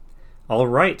All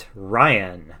right,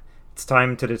 Ryan, it's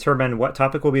time to determine what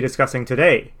topic we'll be discussing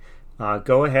today.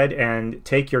 Go ahead and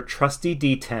take your trusty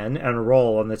D10 and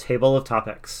roll on the table of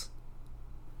topics.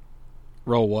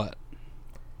 Roll what?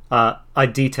 A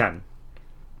D10.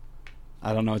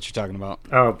 I don't know what you're talking about.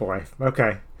 Oh, boy.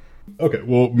 Okay. Okay,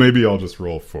 well, maybe I'll just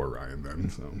roll for Ryan then.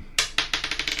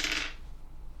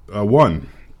 So, 1.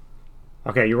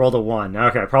 Okay, you rolled a 1.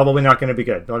 Okay, probably not going to be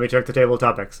good. Let me check the table of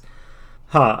topics.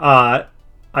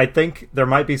 I think there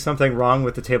might be something wrong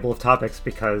with the table of topics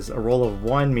because a roll of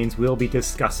 1 means we'll be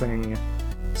discussing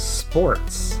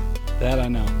sports. That I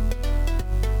know.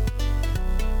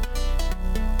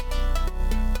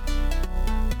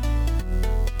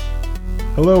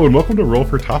 Hello and welcome to Roll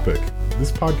for Topic.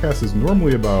 This podcast is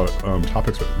normally about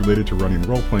topics related to running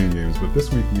role-playing games, but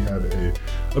this week we have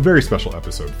a very special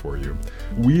episode for you.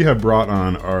 We have brought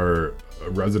on our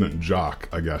resident jock,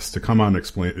 I guess, to come on and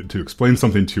explain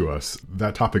something to us.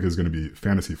 That topic is going to be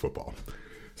fantasy football.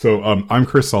 So I'm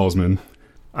Chris Salzman.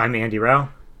 I'm Andy Rao.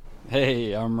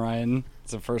 Hey, I'm Ryan.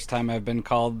 It's the first time I've been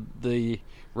called the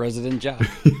resident jock.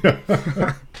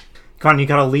 Con, you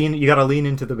gotta lean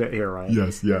into the bit here, Ryan.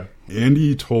 Yes, yeah.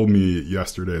 Andy told me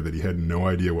yesterday that he had no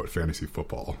idea what fantasy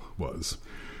football was.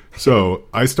 So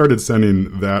I started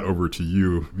sending that over to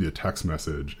you via text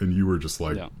message, and you were just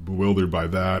bewildered by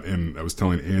that. And I was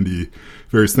telling Andy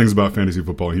various things about fantasy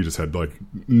football, and he just had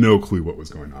no clue what was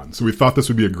going on. So we thought this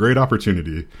would be a great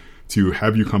opportunity to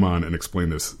have you come on and explain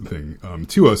this thing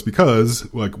to us, because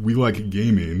we like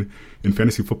gaming, and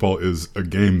fantasy football is a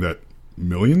game that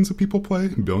millions of people play.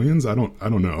 Billions? I don't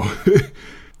know.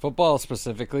 Football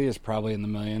specifically is probably in the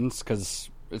millions because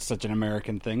it's such an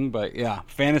American thing. But yeah,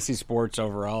 fantasy sports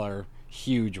overall are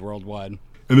huge worldwide.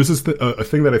 And this is a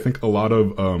thing that I think a lot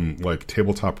of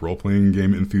tabletop role-playing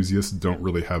game enthusiasts don't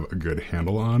really have a good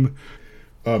handle on.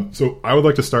 So I would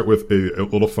like to start with a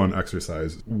little fun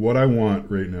exercise. What I want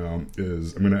right now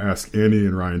is I'm going to ask Andy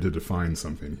and Ryan to define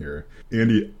something here.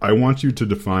 Andy, I want you to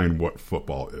define what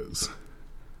football is.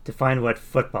 Define what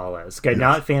football is. Okay, yes.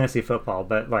 Not fantasy football,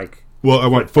 but Well, I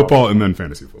want football and then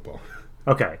fantasy football.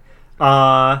 Okay.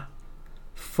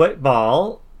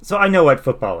 Football. So I know what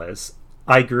football is.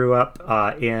 I grew up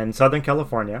in Southern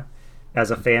California as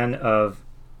a fan of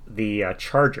the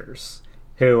Chargers,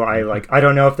 who I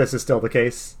don't know if this is still the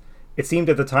case. It seemed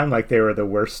at the time like they were the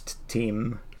worst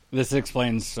team. This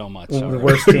explains so much. The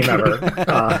worst team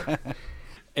ever.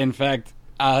 In fact,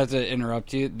 I'll have to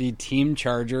interrupt you. The team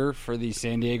charger for the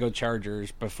San Diego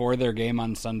Chargers before their game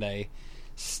on Sunday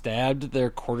stabbed their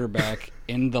quarterback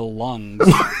in the lungs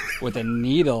with a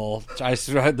needle. I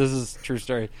swear, this is a true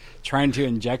story. Trying to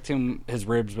inject his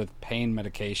ribs with pain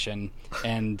medication,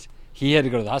 and he had to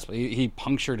go to the hospital. He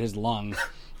punctured his lung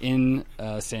in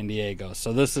San Diego.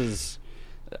 So this is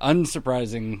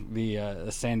unsurprising, the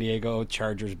San Diego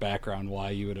Chargers background,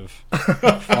 why you would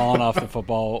have fallen off the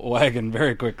football wagon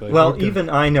very quickly. Well, even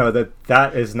I know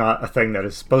that is not a thing that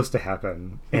is supposed to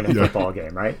happen in a football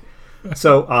game, right?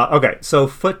 So, so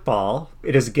football,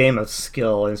 it is a game of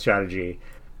skill and strategy.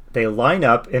 They line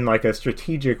up in a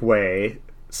strategic way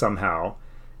somehow,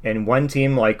 and one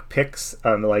team picks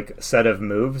a set of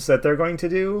moves that they're going to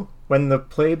do when the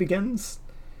play begins.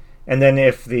 And then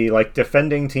if the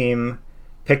defending team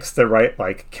picks the right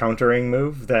countering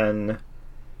move, then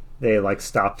they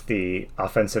stop the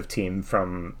offensive team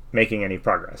from making any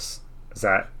progress. Is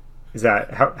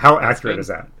that how accurate is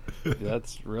that?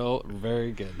 That's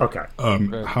very good. Okay.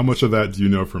 How much of that do you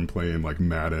know from playing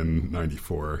Madden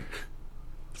 94?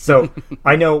 So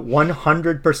I know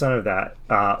 100% of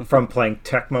that from playing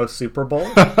Tecmo Super Bowl.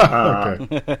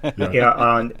 Okay. Yeah,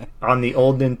 on the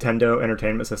old Nintendo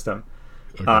Entertainment System.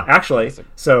 Okay. Actually,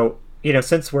 so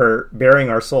since we're bearing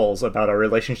our souls about our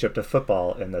relationship to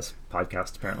football in this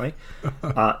podcast, apparently.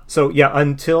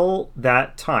 Until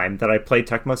that time that I played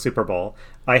Tecmo Super Bowl,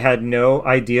 I had no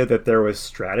idea that there was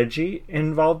strategy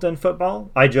involved in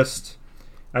football. When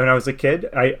I was a kid,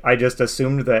 I just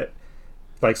assumed that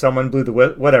someone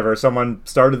blew someone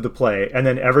started the play, and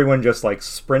then everyone just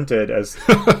sprinted as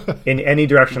in any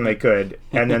direction they could,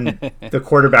 and then the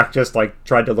quarterback just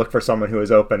tried to look for someone who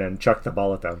was open and chucked the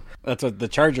ball at them. That's what the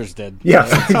Chargers did.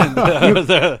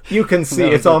 Yeah, you can see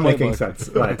it's all making sense.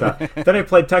 But, then I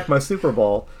played Tecmo Super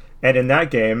Bowl, and in that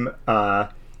game,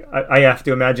 I have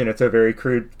to imagine it's a very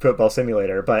crude football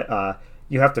simulator, but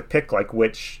you have to pick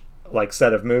which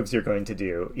set of moves you're going to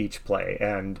do each play,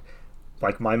 and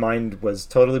my mind was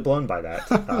totally blown by that.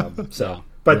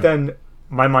 Then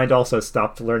my mind also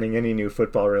stopped learning any new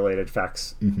football-related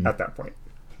facts at that point.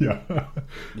 Yeah.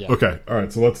 Okay. All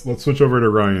right. So let's switch over to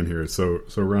Ryan here. So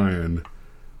Ryan,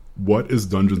 what is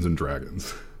Dungeons and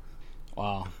Dragons?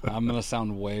 Wow, I'm going to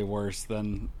sound way worse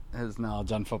than his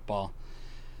knowledge on football.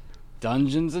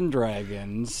 Dungeons and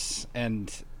Dragons,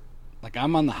 and like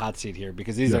I'm on the hot seat here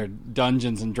because these are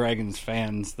Dungeons and Dragons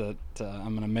fans that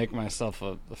I'm going to make myself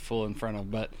a fool in front of,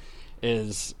 but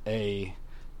is a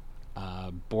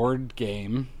board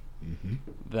game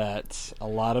that a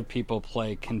lot of people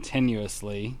play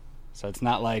continuously. So it's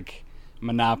not like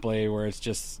Monopoly where it's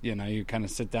just, you kind of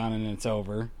sit down and it's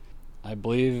over. I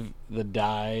believe the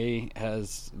die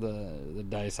has the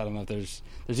dice. I don't know if there's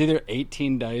either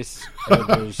 18 dice or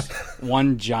there's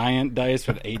one giant dice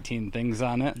with 18 things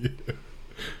on it. Yeah.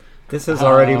 This is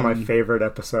already my favorite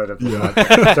episode of the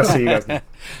podcast, just so you guys know.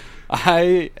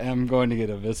 I am going to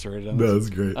get eviscerated. That's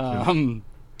great.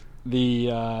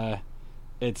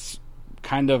 It's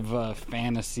kind of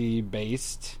fantasy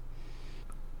based.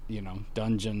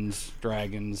 Dungeons,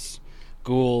 dragons,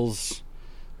 ghouls,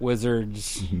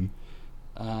 wizards. Mm-hmm.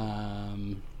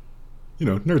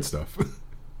 Nerd stuff.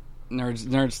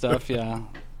 Nerd stuff, yeah.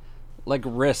 Like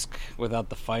Risk without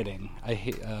the fighting.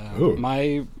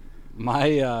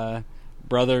 My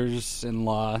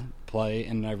brothers-in-law play,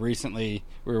 and we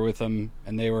were with them,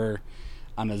 and they were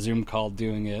on a Zoom call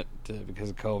doing it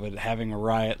because of COVID, having a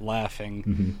riot, laughing.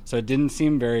 Mm-hmm. So it didn't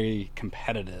seem very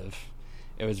competitive.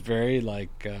 It was very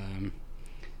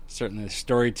certainly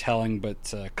storytelling, but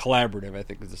collaborative, I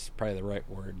think is probably the right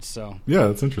word. So yeah,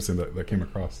 that's interesting that came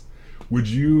across. Would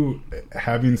you,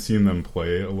 having seen them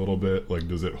play a little bit,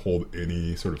 does it hold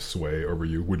any sort of sway over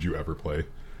you? Would you ever play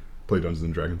Dungeons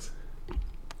and Dragons?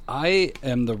 I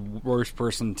am the worst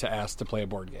person to ask to play a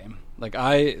board game.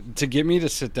 To get me to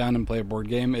sit down and play a board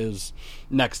game is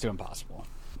next to impossible.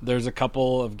 There's a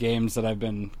couple of games that I've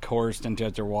been coerced into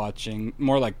after watching,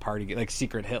 more like party, like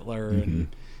Secret Hitler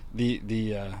and the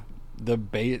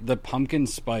pumpkin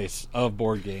spice of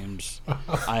board games.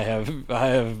 I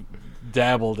have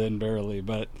dabbled in barely,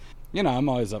 but I'm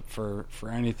always up for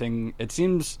anything. It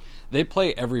seems they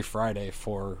play every Friday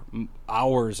for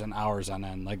hours and hours on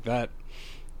end. Like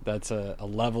that's a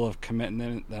level of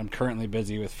commitment that I'm currently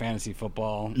busy with fantasy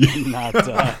football.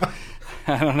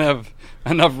 I don't have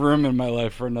enough room in my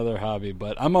life for another hobby,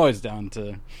 but I'm always down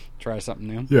to try something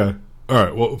new. Yeah. All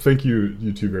right. Well, thank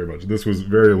you two very much. This was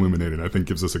very illuminating. I think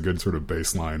gives us a good sort of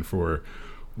baseline for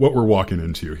what we're walking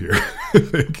into here. I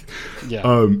think.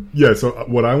 Yeah. So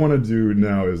what I want to do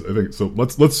now is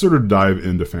let's sort of dive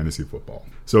into fantasy football.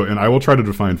 So, and I will try to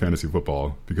define fantasy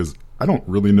football because I don't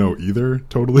really know either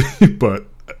totally, but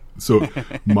so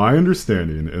my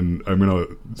understanding, and I'm going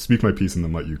to speak my piece and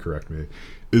then let you correct me,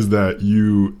 is that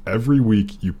every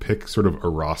week you pick sort of a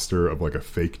roster of a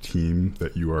fake team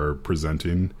that you are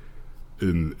presenting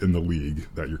in the league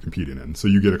that you're competing in. So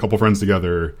you get a couple friends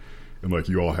together and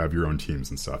you all have your own teams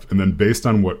and stuff. And then based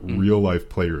on what real life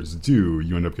players do,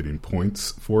 you end up getting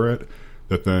points for it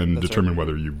that then determine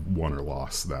whether you won or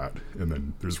lost that. And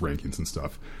then there's rankings and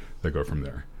stuff that go from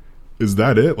there. Is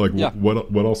that it?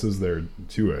 What else is there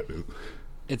to it?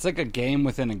 It's like a game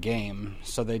within a game.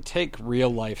 So they take real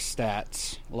life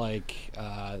stats, like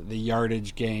the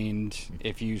yardage gained,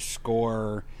 if you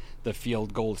score, the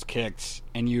field goals kicked,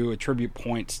 and you attribute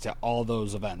points to all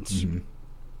those events. Mm-hmm. And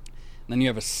then you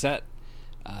have a set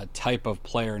type of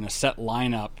player and a set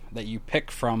lineup that you pick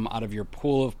from out of your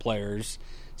pool of players.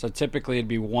 So typically it'd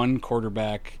be 1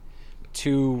 quarterback,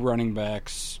 2 running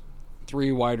backs,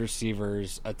 3 wide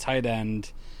receivers, a tight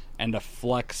end, and a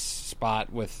flex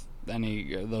spot with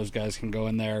any of those guys can go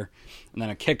in there, and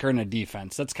then a kicker and a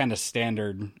defense. That's kind of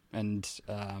standard, and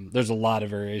there's a lot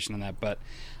of variation in that. But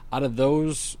out of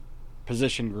those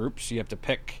position groups, you have to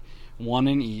pick 1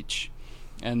 in each.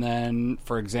 And then,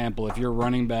 for example, if your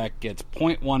running back gets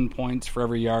 0.1 points for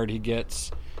every yard he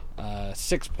gets,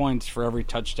 6 points for every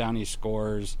touchdown he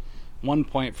scores, 1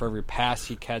 point for every pass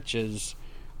he catches,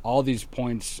 all these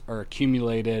points are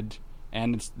accumulated,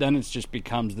 and then it just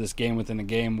becomes this game within a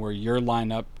game where your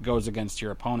lineup goes against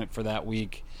your opponent for that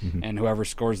week, and whoever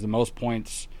scores the most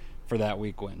points for that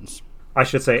week wins. I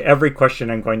should say every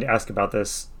question I'm going to ask about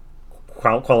this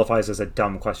qualifies as a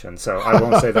dumb question, so I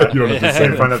won't say that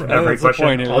in front of every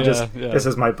question. This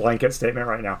is my blanket statement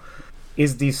right now.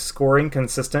 Is the scoring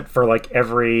consistent for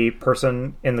every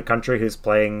person in the country who's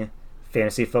playing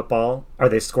fantasy football? Are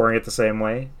they scoring it the same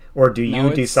way? Or do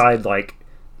you decide,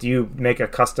 do you make a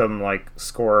custom,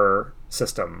 score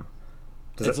system?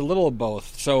 It's a little of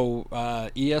both. So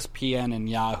ESPN and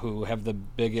Yahoo have the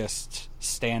biggest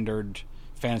standard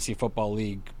fantasy football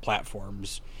league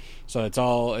platforms. So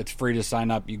it's free to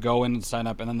sign up. You go in and sign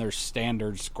up, and then there's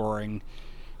standard scoring.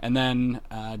 And then,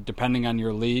 depending on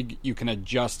your league, you can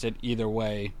adjust it either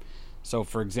way. So,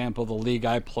 for example, the league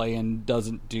I play in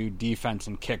doesn't do defense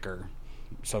and kicker.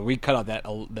 So we cut out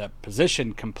that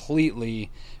position completely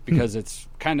because it's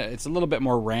a little bit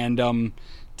more random,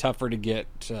 tougher to get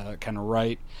kind of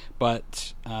right.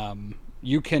 But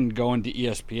you can go into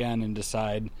ESPN and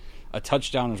decide a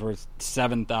touchdown is worth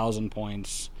 7,000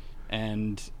 points,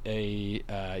 and a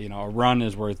run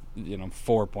is worth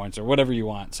 4 points or whatever you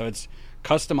want. So it's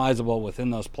customizable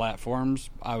within those platforms.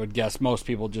 I would guess most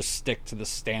people just stick to the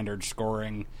standard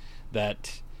scoring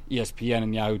that ESPN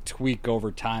and Yahoo tweak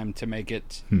over time to make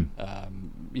it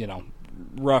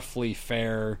roughly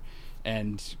fair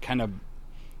and kind of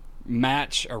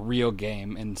match a real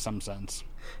game in some sense.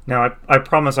 Now, I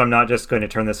promise I'm not just going to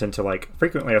turn this into like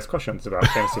frequently asked questions about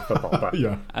fantasy football, but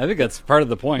yeah, I think that's part of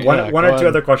the point. One or two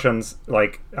other questions,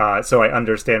 like so I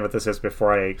understand what this is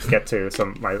before I get to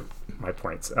some my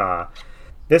points.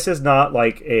 This is not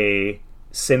like a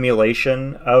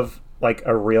simulation of like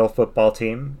a real football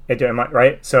team, am I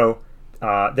right? So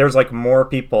there's like more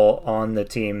people on the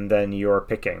team than you're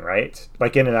picking, right?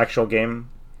 Like in an actual game.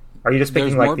 Are you just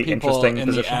picking like the interesting in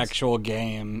positions? The actual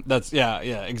game? That's yeah,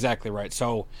 exactly right.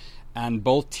 So, on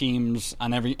both teams,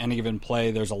 on any given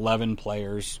play, there's 11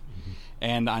 players,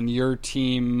 and on your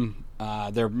team,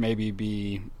 there maybe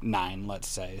be 9, let's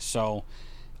say. So,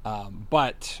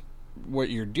 but what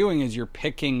you're doing is you're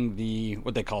picking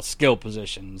what they call skill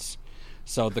positions.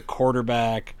 So the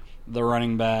quarterback, the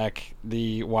running back,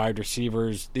 the wide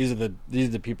receivers. These are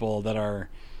the people that are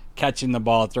catching the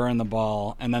ball, throwing the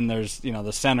ball, and then there's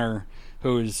the center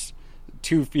who's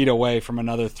 2 feet away from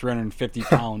another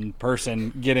 350-pound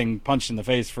person getting punched in the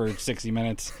face for 60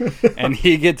 minutes, and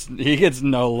he gets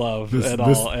no love at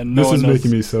all. And this is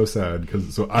making me so sad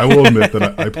because I will admit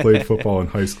that I played football in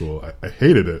high school. I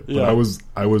hated it, but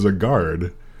I was a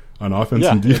guard on offense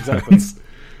and defense. Exactly.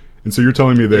 And so you're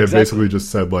telling me they have basically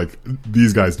just said like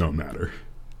these guys don't matter.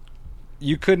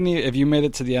 You couldn't if you made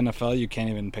it to the NFL, you can't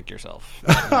even pick yourself.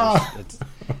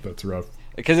 That's rough.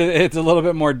 Because it's a little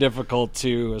bit more difficult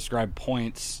to ascribe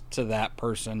points to that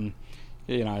person.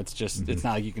 It's just it's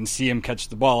not like you can see him catch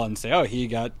the ball and say, oh, he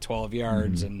got 12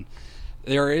 yards. And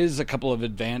there is a couple of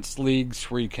advanced leagues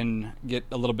where you can get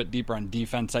a little bit deeper on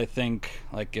defense, I think.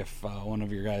 Like if one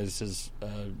of your guys is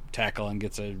tackle and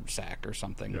gets a sack or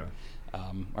something. Yeah.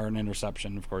 Or an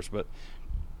interception, of course. But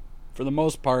for the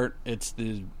most part, it's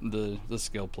the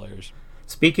skill players.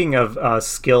 Speaking of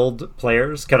skilled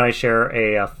players, can I share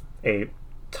a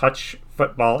touch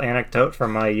football anecdote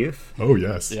from my youth? Oh,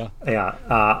 yes. Yeah.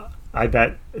 I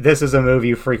bet this is a move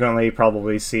you frequently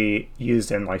probably see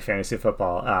used in like fantasy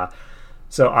football.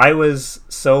 So I was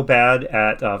so bad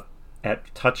at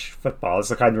touch football. It's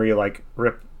the kind where you like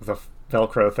rip the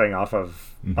Velcro thing off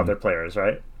of other players,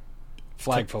 right?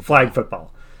 Flag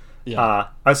football. Yeah.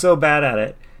 I was so bad at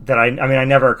it that I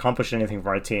never accomplished anything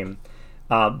for my team.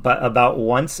 But about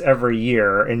once every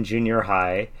year in junior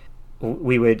high,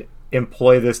 we would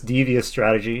employ this devious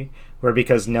strategy where,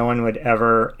 because no one would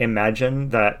ever imagine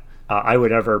that I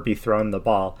would ever be thrown the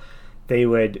ball, they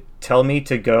would tell me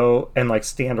to go and like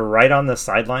stand right on the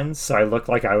sidelines so I looked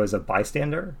like I was a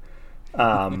bystander.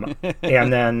 And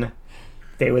then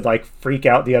they would like freak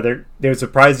out they would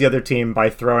surprise the other team by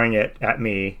throwing it at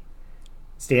me,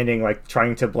 standing like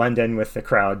trying to blend in with the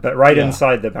crowd, but right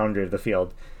inside the boundary of the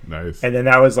field. Nice. And then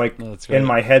that was like in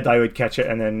my head, I would catch it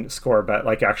and then score, but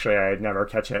like actually I'd never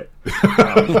catch it,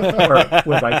 or it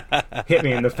would like hit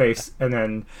me in the face, and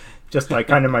then just like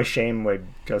kind of my shame would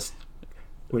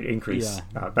increase.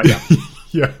 Yeah. But yeah,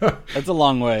 yeah, that's a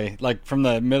long way. Like from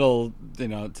the middle, to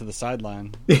the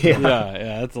sideline. Yeah,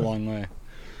 that's a long way.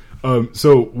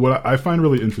 So what I find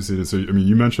really interesting is,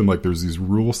 you mentioned like there's these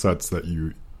rule sets that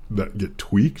get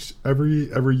tweaked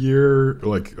every year.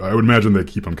 Like I would imagine they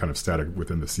keep them kind of static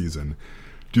within the season.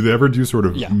 Do they ever do sort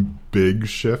of big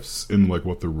shifts in like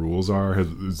what the rules are?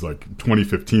 Is like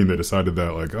 2015 they decided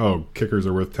that like, oh, kickers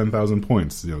are worth 10,000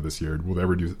 points this year. Will they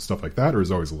ever do stuff like that, or is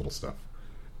it always a little stuff?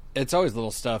 It's always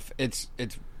little stuff. It's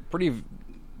pretty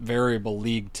variable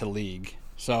league to league.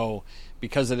 So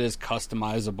because it is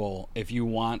customizable, if you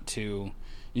want to,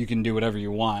 you can do whatever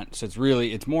you want. So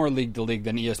it's more league to league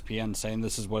than ESPN saying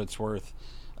this is what it's worth.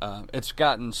 It's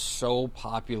gotten so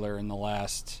popular in the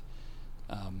last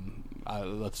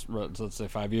let's say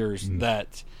 5 years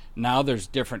that now there's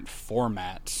different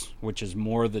formats, which is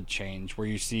more the change, where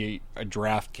you see a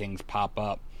DraftKings pop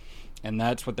up, and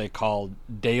that's what they call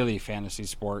daily fantasy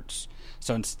sports.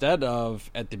 So instead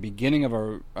of at the beginning of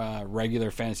a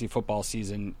regular fantasy football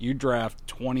season, you draft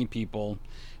 20 people,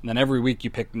 and then every week you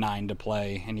pick 9 to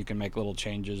play, and you can make little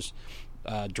changes.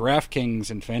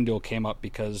 DraftKings and FanDuel came up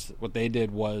because what they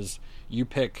did was you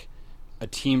pick a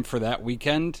team for that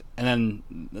weekend, and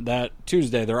then that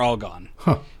Tuesday they're all gone.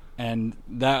 Huh. And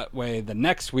that way, the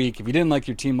next week, if you didn't like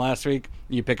your team last week,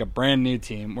 you pick a brand new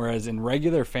team. Whereas in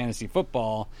regular fantasy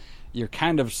football, you're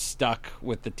kind of stuck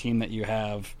with the team that you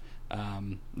have.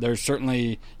 There's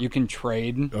certainly, you can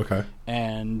trade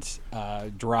and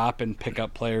drop and pick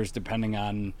up players depending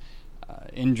on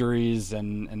injuries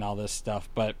and all this stuff.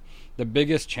 But the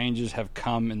biggest changes have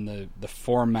come in the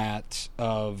format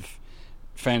of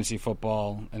fantasy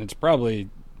football, and it's probably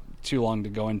too long to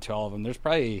go into all of them. There's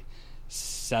probably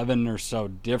 7 or so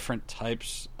different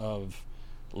types of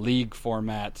league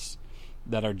formats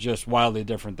that are just wildly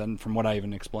different than from what I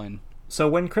even explained. So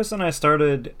when Chris and I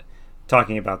started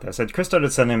talking about this, and Chris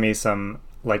started sending me some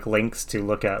like links to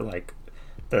look at like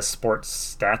the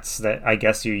sports stats that I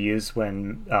guess you use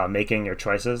when making your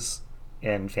choices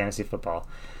in fantasy football.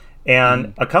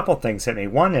 And a couple things hit me.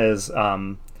 One is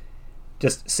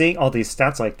just seeing all these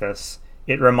stats like this,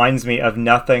 it reminds me of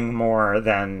nothing more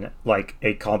than like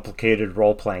a complicated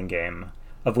role-playing game,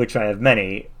 of which I have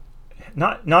many.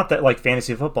 Not that like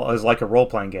fantasy football is like a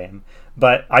role-playing game,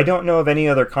 but I don't know of any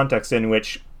other context in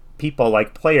which people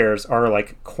like players are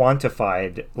like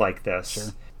quantified like this. Sure.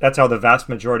 That's how the vast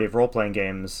majority of role-playing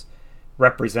games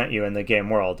represent you in the game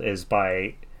world, is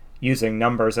by using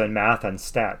numbers and math and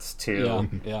stats to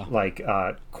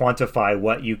quantify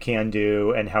what you can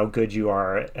do and how good you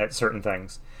are at certain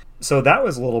things. So that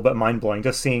was a little bit mind-blowing,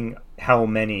 just seeing how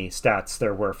many stats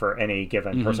there were for any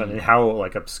given person and how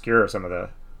like obscure some of the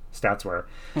stats were.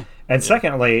 And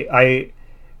secondly,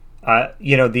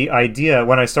 the idea,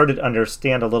 when I started to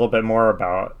understand a little bit more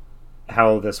about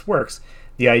how this works,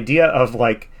 the idea of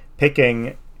like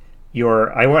picking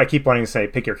I keep wanting to say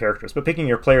pick your characters, but picking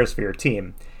your players for your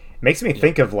team makes me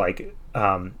think of like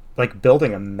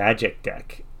building a Magic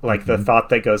deck, like the thought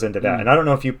that goes into that. And I don't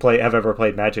know if you have ever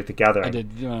played Magic the Gathering. I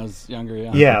did when I was younger,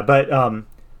 yeah. Yeah, but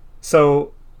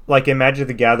so like in Magic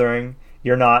the Gathering,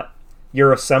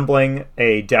 you're assembling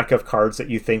a deck of cards that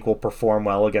you think will perform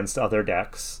well against other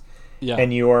decks. Yeah.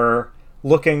 And you're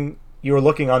looking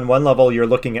on one level, you're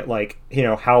looking at like,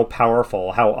 how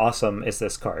powerful, how awesome is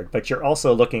this card? But you're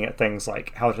also looking at things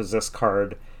like, how is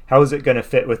it going to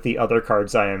fit with the other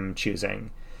cards I am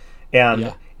choosing?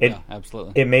 And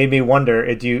absolutely. It made me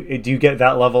wonder, do you get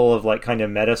that level of like kind of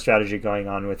meta strategy going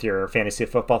on with your fantasy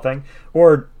football thing?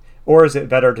 Or is it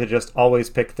better to just always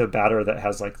pick the batter that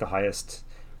has like the highest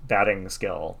batting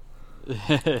skill?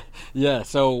 Yeah,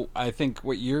 so I think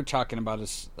what you're talking about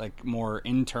is like more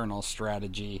internal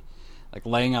strategy, like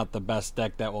laying out the best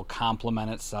deck that will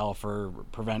complement itself or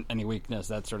prevent any weakness,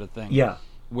 that sort of thing. Yeah.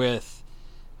 With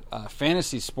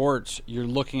fantasy sports, you're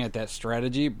looking at that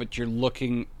strategy, but you're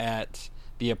looking at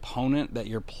the opponent that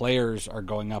your players are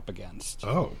going up against.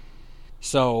 Oh.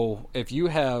 So if you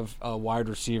have a wide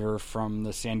receiver from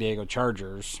the San Diego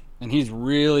Chargers, and he's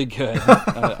really good.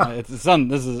 This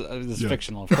is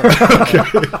fictional, of course.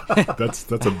 Okay.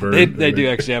 That's a bird. They do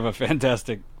actually have a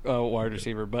fantastic wide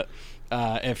receiver, but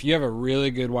if you have a really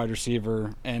good wide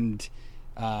receiver, and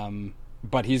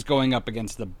but he's going up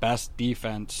against the best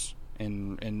defense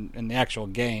in the actual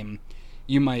game,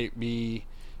 you might be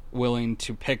willing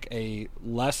to pick a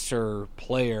lesser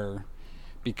player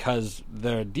because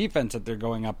the defense that they're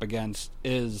going up against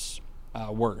is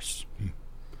worse.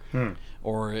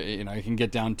 Or you can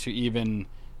get down to even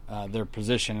their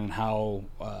position and how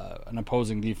an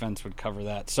opposing defense would cover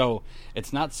that. So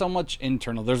it's not so much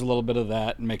internal. There's a little bit of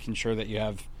that, and making sure that you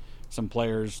have some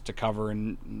players to cover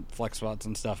and flex spots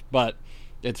and stuff. But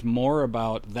it's more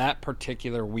about that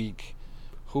particular week,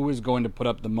 who is going to put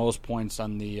up the most points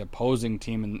on the opposing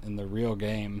team in the real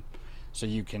game, so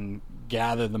you can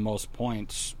gather the most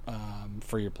points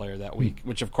for your player that week,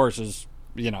 which of course is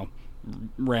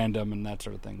random and that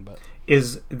sort of thing. But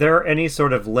is there any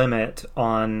sort of limit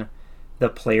on the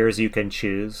players you can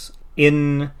choose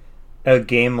in a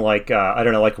game like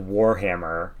like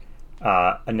Warhammer,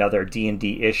 another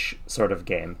D&D-ish sort of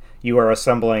game? You are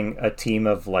assembling a team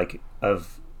of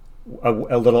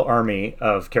a little army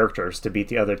of characters to beat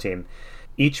the other team.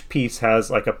 Each piece has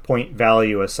like a point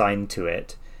value assigned to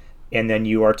it, and then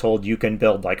you are told you can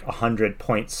build like 100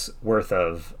 points worth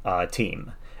of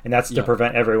team. And that's to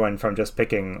prevent everyone from just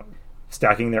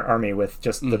stacking their army with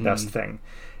just the best thing.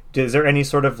 Is there any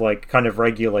sort of like kind of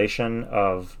regulation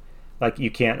of like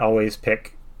you can't always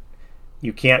pick,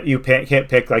 you can't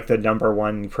pick like the number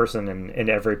one person in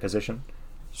every position?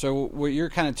 So what you're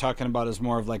kind of talking about is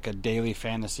more of like a daily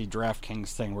fantasy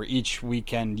DraftKings thing, where each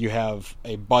weekend you have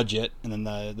a budget, and then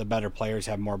the better players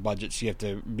have more budget, so you have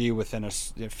to be within a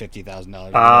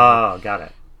 $50,000. Oh, got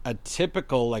it. A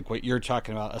typical, like what you're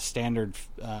talking about, a standard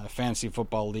fantasy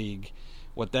football league,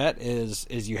 what that is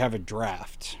you have a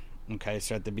draft. Okay,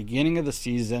 so at the beginning of the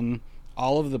season,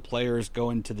 all of the players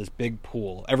go into this big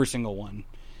pool, every single one.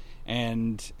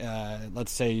 And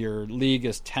let's say your league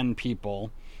is 10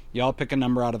 people. You all pick a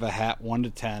number out of a hat, 1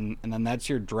 to 10, and then that's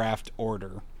your draft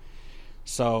order.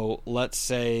 So let's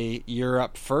say you're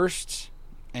up first,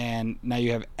 and now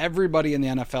you have everybody in the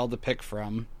NFL to pick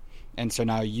from. And so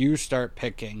now you start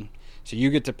picking. So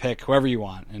you get to pick whoever you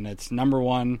want. And it's number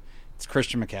 1, it's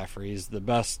Christian McCaffrey. He's the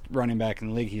best running back in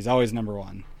the league. He's always number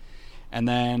 1. And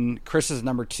then Chris is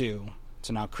number 2.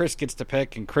 So now Chris gets to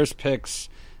pick, and Chris picks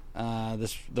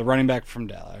the running back from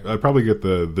Dallas. I'd probably get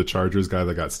the Chargers guy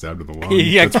that got stabbed in the lung.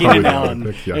 Yeah, That's Keenan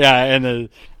probably Allen.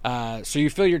 And so you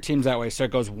fill your teams that way. So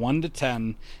it goes 1 to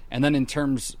 10, and then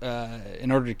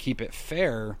in order to keep it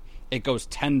fair, it goes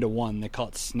 10 to 1. They call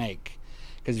it snake.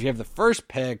 Because if you have the first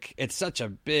pick, it's such a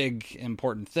big,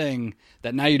 important thing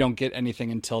that now you don't get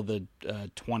anything until the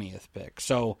 20th pick.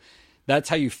 So that's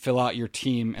how you fill out your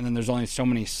team, and then there's only so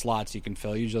many slots you can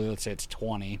fill. Usually, let's say it's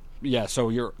 20. Yeah, so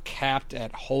you're capped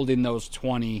at holding those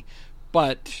 20,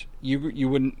 but you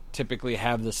wouldn't typically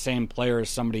have the same player as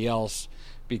somebody else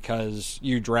because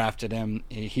you drafted him.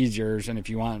 He's yours, and if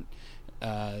you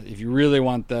really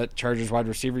want the Chargers wide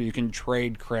receiver, you can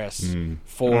trade Chris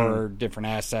for different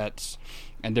assets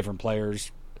and different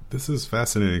players. This is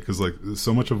fascinating because, like,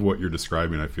 so much of what you're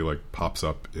describing, I feel like pops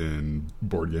up in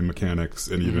board game mechanics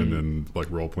and even in like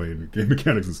role playing game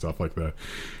mechanics and stuff like that.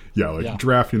 Yeah,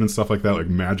 drafting and stuff like that. Like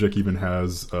Magic even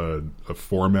has a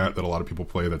format that a lot of people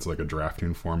play that's like a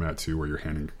drafting format too, where you're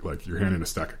handing a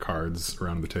stack of cards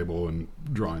around the table and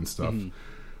drawing stuff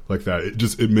like that.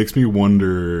 It makes me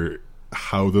wonder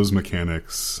how those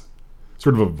mechanics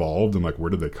sort of evolved and like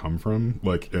where did they come from,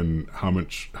 like, and how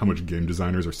much game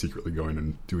designers are secretly going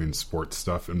and doing sports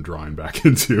stuff and drawing back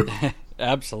into.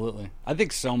 Absolutely. I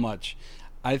think so much.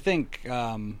 I think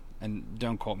and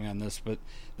don't quote me on this, but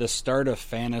the start of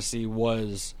fantasy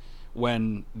was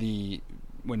when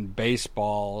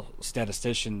baseball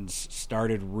statisticians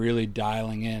started really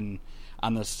dialing in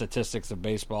on the statistics of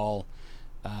baseball.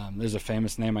 There's a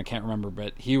famous name I can't remember,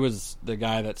 but he was the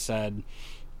guy that said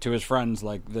to his friends,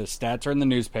 like, the stats are in the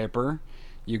newspaper,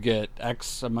 you get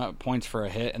X amount of points for a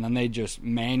hit, and then they just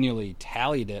manually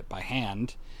tallied it by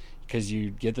hand because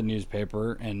you get the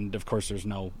newspaper, and of course there's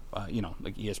no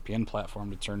like ESPN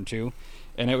platform to turn to,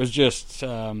 and it was just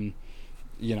like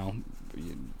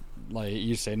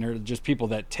you say, just people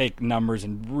that take numbers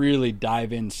and really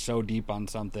dive in so deep on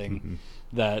something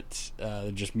that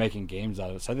they're just making games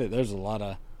out of it. So I think there's a lot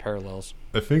of parallels.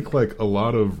 I think like a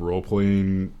lot of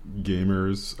role-playing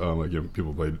gamers,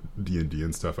 people play D&D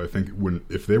and stuff. I think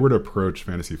if they were to approach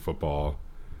fantasy football,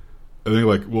 I think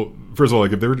like, well, first of all,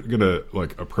 like if they were gonna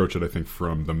like approach it, I think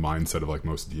from the mindset of like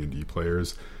most D&D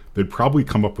players, they'd probably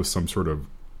come up with some sort of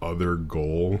other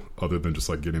goal other than just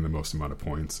like getting the most amount of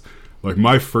points. Like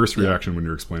my first reaction when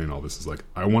you're explaining all this is like,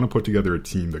 I want to put together a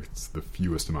team that gets the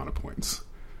fewest amount of points.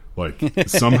 Like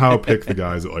somehow pick the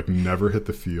guys that like never hit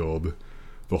the field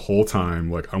the whole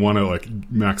time. Like I want to like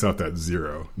max out that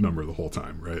 0 number the whole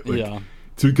time, right? Like,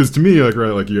 because to me, like,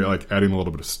 right, like you're like adding a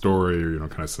little bit of story or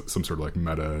kind of some sort of like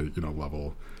meta,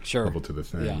 level to the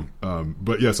thing.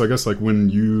 But yeah, so I guess like when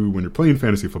you're playing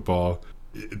fantasy football,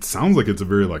 it sounds like it's a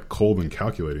very like cold and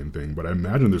calculating thing, but I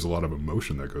imagine there's a lot of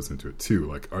emotion that goes into it too.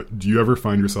 Like, do you ever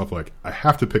find yourself like, I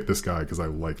have to pick this guy because I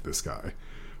like this guy,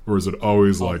 or is it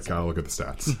always like, gotta look at the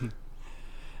stats?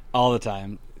 All the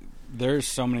time. There's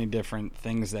so many different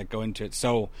things that go into it.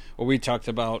 So what we talked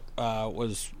about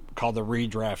was called the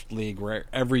redraft league, where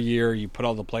every year you put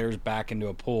all the players back into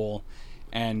a pool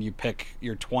and you pick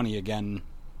your 20 again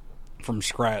from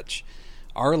scratch.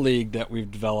 Our league that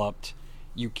we've developed,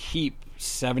 you keep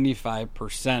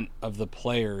 75% of the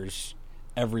players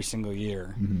every single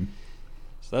year.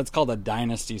 So that's called a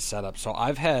dynasty setup. So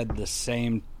I've had the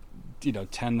same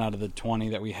 10 out of the 20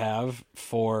 that we have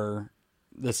for,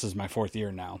 this is my 4th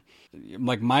year now.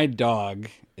 Like my dog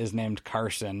is named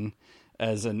Carson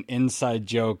as an inside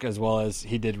joke, as well as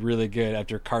he did really good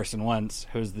after Carson Wentz,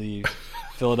 who's the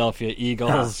Philadelphia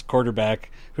Eagles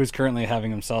quarterback, who's currently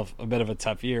having himself a bit of a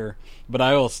tough year. But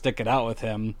I will stick it out with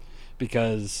him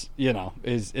because,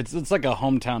 it's like a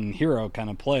hometown hero kind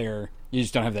of player. You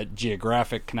just don't have that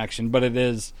geographic connection, but it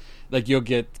is like you'll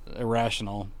get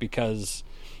irrational because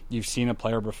you've seen a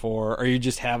player before, or you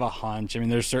just have a hunch. I mean,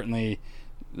 there's certainly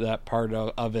that part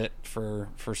of it for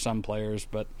some players,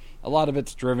 but a lot of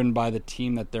it's driven by the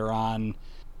team that they're on.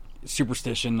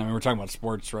 Superstition. I mean, we're talking about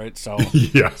sports, right? So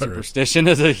superstition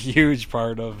is a huge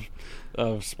part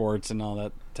of sports and all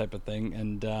that type of thing.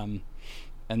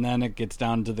 And then it gets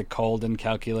down to the cold and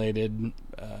calculated.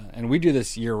 And we do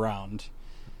this year round.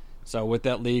 So with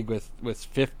that league with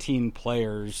 15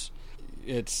 players,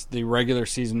 it's the regular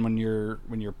season when you're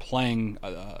playing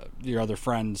your other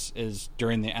friends is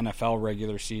during the NFL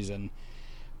regular season.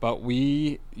 But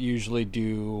we usually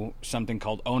do something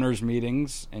called owners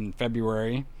meetings in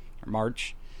February or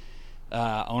March.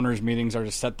 Owners meetings are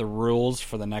to set the rules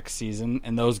for the next season,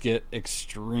 and those get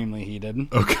extremely heated.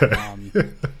 Okay.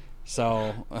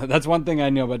 So that's one thing I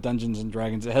know about Dungeons and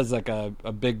Dragons. It has like a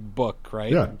big book,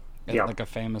 right? Yeah. Like a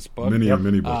famous book.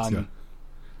 Many books,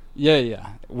 Yeah.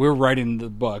 We're writing the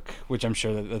book, which I'm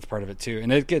sure that's part of it too.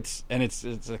 And it's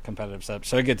a competitive setup,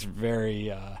 so it gets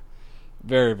very,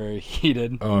 very, very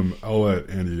heated. I'll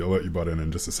let you butt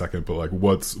in just a second, but like,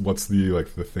 what's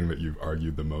the thing that you've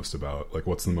argued the most about? Like,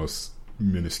 what's the most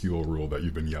minuscule rule that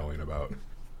you've been yelling about?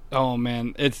 Oh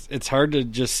man, it's hard to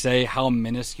just say how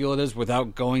minuscule it is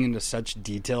without going into such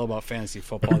detail about fantasy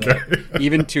football that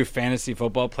even to fantasy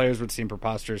football players would seem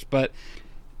preposterous. But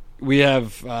we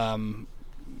have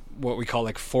what we call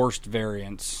like forced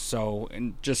variants. So,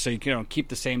 and just so you can keep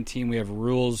the same team, we have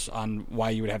rules on why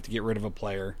you would have to get rid of a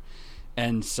player.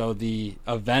 And so the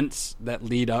events that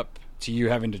lead up to you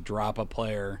having to drop a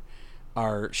player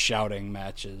are shouting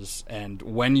matches, and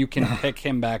when you can pick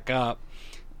him back up.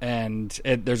 And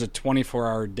there's a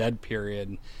 24-hour dead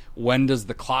period. When does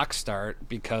the clock start?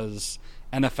 Because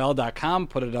NFL.com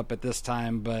put it up at this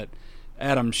time, but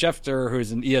Adam Schefter,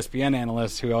 who's an ESPN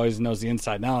analyst who always knows the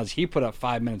inside knowledge, he put up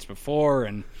 5 minutes before,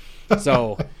 and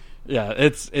so yeah,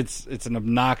 it's an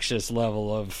obnoxious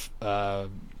level of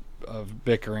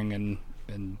bickering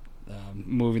and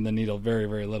moving the needle very,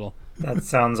 very little. That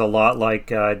sounds a lot like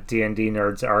D&D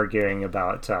nerds arguing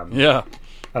about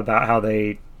about how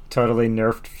they totally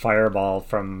nerfed Fireball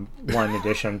from one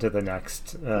edition to the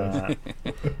next.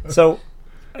 So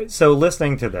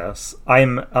listening to this,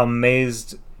 I'm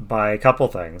amazed by a couple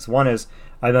things. One is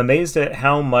I'm amazed at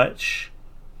how much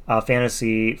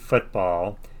fantasy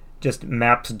football just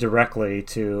maps directly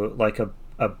to like a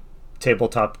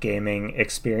tabletop gaming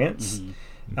experience.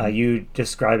 Mm-hmm. You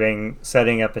describing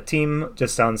setting up a team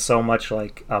just sounds so much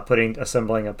like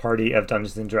assembling a party of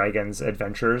Dungeons and Dragons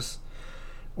adventures,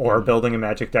 or building a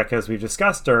magic deck as we've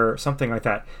discussed, or something like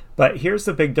that. But here's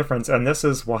the big difference, and this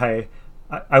is why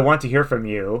I want to hear from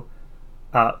you.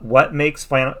 What makes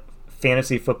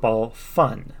fantasy football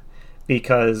fun?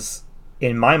 Because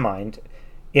in my mind,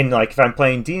 if I'm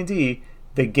playing D&D,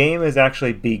 the game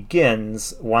actually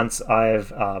begins once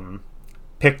I've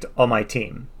picked on my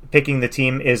team. Picking the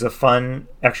team is a fun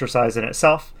exercise in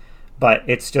itself, but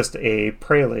it's just a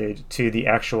prelude to the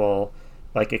actual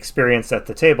experience at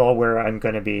the table where I'm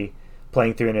going to be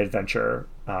playing through an adventure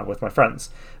with my friends.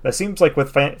 It seems like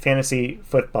with fantasy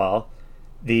football,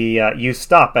 you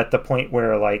stop at the point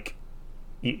where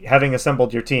having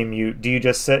assembled your team, do you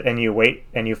just sit and you wait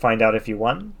and you find out if you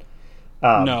won?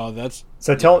 No, that's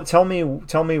so. Tell me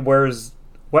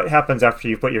what happens after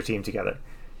you put your team together.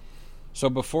 So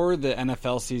before the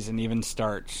NFL season even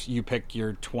starts, you pick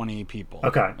your 20 people.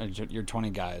 Okay. Your 20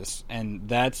 guys, and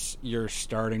that's your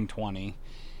starting 20.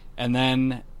 And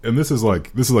then this is like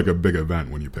a big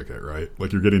event when you pick it, right?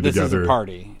 Like you're getting together. This is a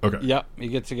party. Okay. Yep, you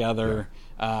get together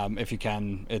if you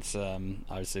can. It's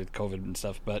obviously with COVID and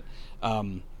stuff, but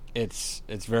it's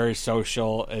very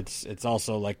social. It's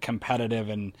also like competitive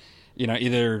and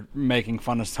either making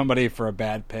fun of somebody for a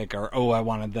bad pick or I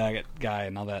wanted that guy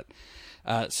and all that.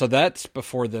 So that's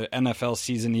before the NFL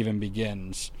season even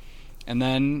begins. And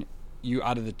then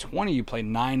out of the 20, you play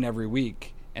 9 every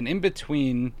week. And in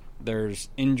between, there's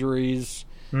injuries.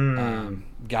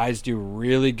 Guys do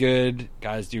really good.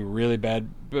 Guys do really bad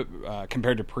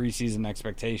compared to preseason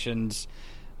expectations.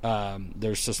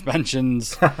 There's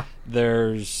suspensions.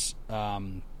 There's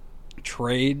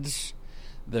trades.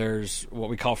 There's what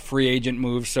we call free agent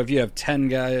moves. So if you have 10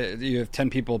 guys, you have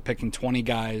 10 people picking 20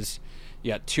 guys.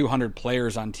 You got 200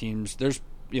 players on teams. There's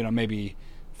maybe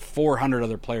 400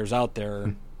 other players out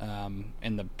there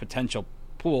in the potential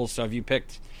pool. So if you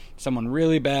picked someone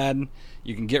really bad,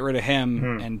 you can get rid of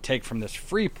him and take from this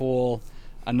free pool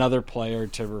another player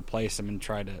to replace him and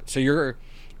try to. So you're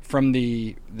from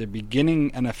the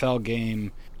beginning NFL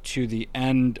game to the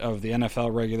end of the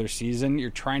NFL regular season.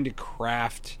 You're trying to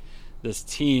craft this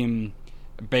team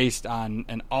based on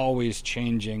an always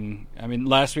changing. I mean,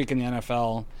 last week in the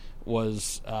NFL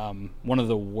was one of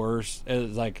the worst.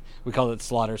 It was we called it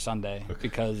Slaughter Sunday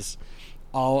because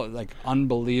all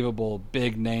unbelievable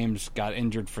big names got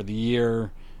injured for the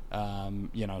year.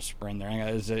 Sprained their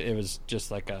ankle. It was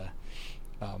just it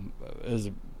was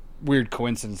a weird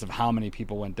coincidence of how many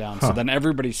people went down. So then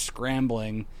everybody's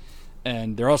scrambling,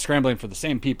 and they're all scrambling for the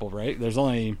same people, right? There's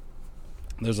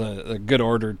a good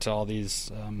order to all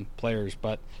these players,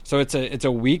 but so it's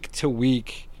a week to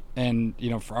week And,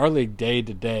 for our league,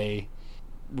 day-to-day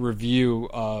review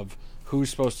of who's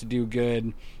supposed to do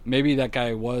good. Maybe that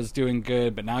guy was doing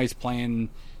good, but now he's playing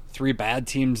 3 bad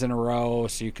teams in a row,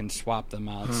 so you can swap them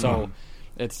out. So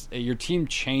it's your team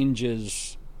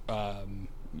changes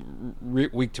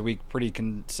week to week pretty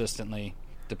consistently,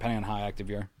 depending on how active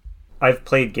you are. I've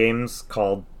played games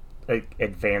called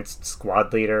Advanced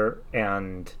Squad Leader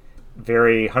and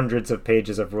vary hundreds of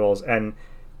pages of rules, and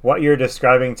what you're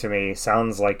describing to me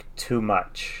sounds like too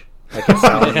much. Like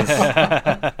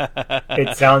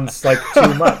it sounds like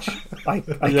too much.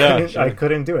 I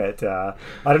couldn't do it. I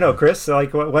don't know, Chris.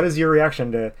 Like, what is your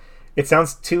reaction to? It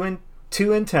sounds too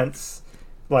intense.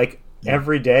 Like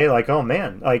every day. Like, oh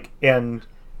man. Like, and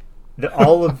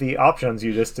all of the options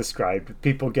you just described,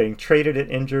 people getting traded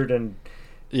and injured, and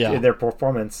in their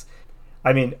performance.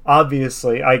 I mean,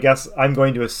 obviously, I guess I'm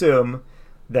going to assume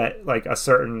that like a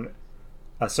certain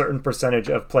percentage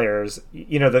of players,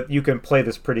 that you can play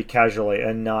this pretty casually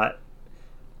and not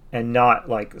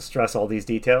like stress all these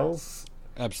details.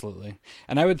 Absolutely.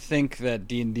 And I would think that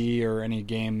D&D or any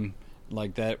game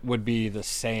like that would be the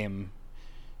same.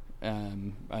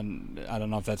 And I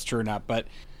don't know if that's true or not, but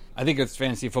I think with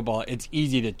fantasy football, it's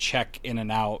easy to check in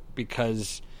and out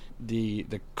because the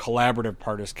collaborative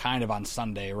part is kind of on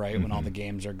Sunday, right? Mm-hmm. When all the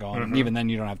games are going. Mm-hmm. And even then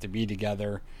you don't have to be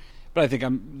together. But I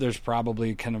think there's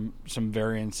probably kind of some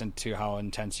variance into how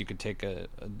intense you could take a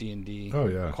D&D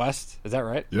quest. Is that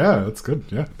right? Yeah, that's good.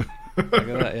 Yeah. Look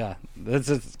at that. Yeah.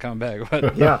 It's coming back.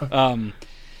 But,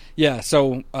 yeah.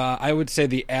 So I would say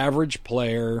the average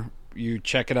player, you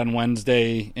check it on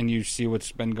Wednesday and you see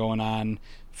what's been going on.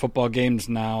 Football games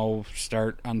now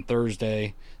start on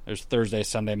Thursday. There's Thursday,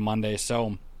 Sunday, Monday.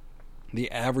 So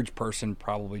the average person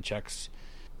probably checks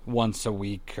once a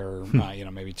week or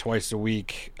maybe twice a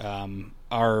week.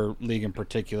 Our league in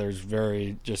particular is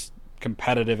very just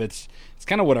competitive. It's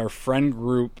kind of what our friend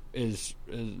group is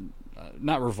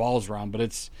not revolves around, but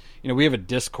it's we have a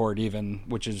Discord even,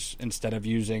 which is instead of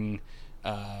using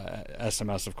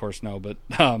SMS, of course, no, but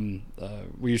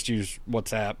we used to use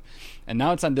WhatsApp, and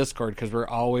now it's on Discord because we're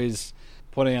always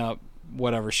putting up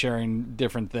sharing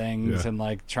different things and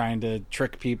like trying to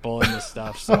trick people into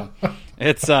stuff. So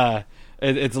it's a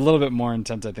little bit more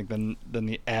intense, I think, than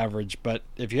the average. But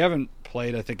if you haven't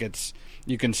played, I think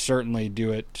you can certainly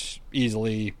do it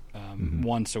easily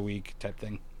once a week type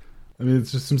thing. I mean, it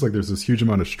just seems like there's this huge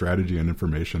amount of strategy and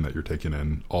information that you're taking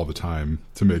in all the time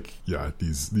to make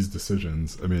these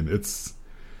decisions. I mean, it's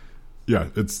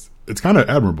kind of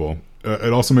admirable.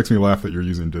 It also makes me laugh that you're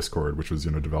using Discord, which was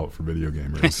developed for video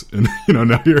gamers, and now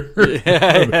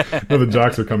now the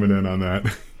jocks are coming in on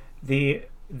that.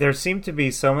 There seem to be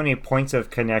so many points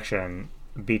of connection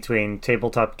between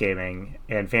tabletop gaming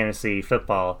and fantasy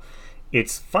football.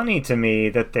 It's funny to me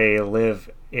that they live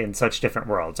in such different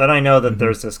worlds. And I know that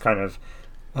there's this kind of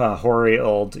hoary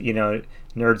old,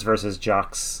 nerds versus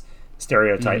jocks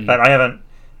stereotype, but I haven't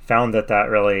found that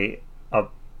really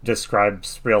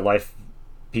describes real life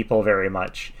people very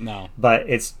much. No. But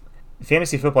it's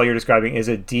fantasy football you're describing is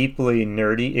a deeply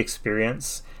nerdy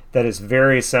experience that is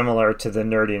very similar to the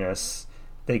nerdiness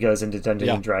that goes into Dungeons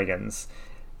and Dragons.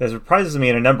 That surprises me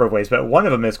in a number of ways, but one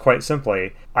of them is quite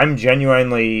simply, I'm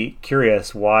genuinely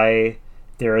curious why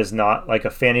there is not like a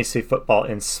fantasy football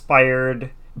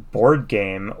inspired board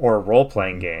game or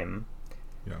role-playing game.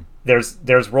 Yeah.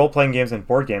 There's role-playing games and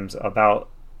board games about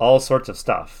all sorts of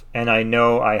stuff, and I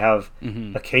know I have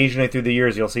occasionally through the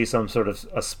years you'll see some sort of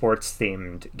a sports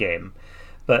themed game,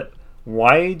 but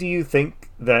why do you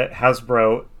think that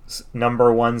Hasbro's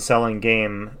number one selling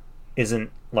game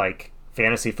isn't like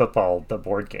fantasy football, the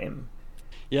board game?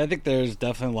 Yeah, I think there's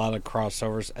definitely a lot of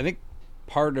crossovers. I think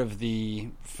part of the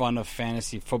fun of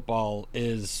fantasy football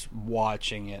is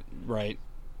watching it, right?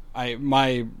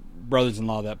 My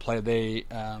brothers-in-law that play,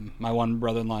 my one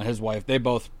brother-in-law and his wife, they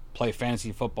both play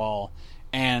fantasy football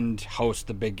and host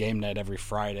the big game night every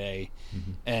Friday,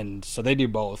 and so they do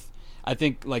both. I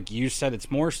think, like you said,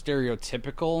 it's more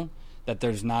stereotypical that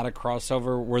there's not a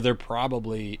crossover, where there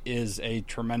probably is a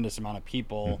tremendous amount of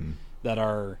people that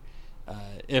are,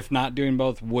 if not doing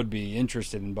both, would be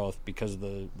interested in both because of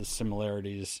the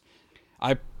similarities.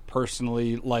 I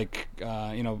personally like,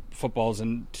 footballs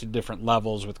into different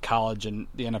levels, with college and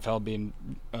the NFL being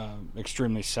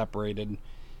extremely separated,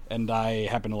 and I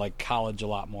happen to like college a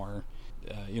lot more.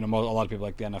 A lot of people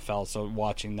like the NFL, so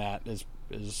watching that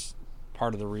is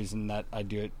part of the reason that I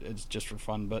do it. It's just for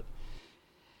fun, but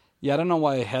yeah, I don't know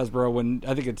why Hasbro,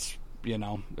 I think it's,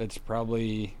 it's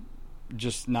probably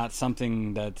just not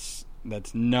something that's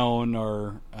known,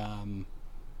 or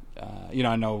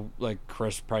I know like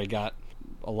Chris probably got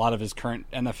a lot of his current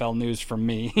NFL news from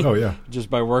me. Oh yeah, just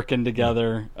by working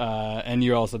together. And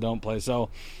you also don't play, so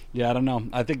yeah, I don't know.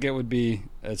 I think it would be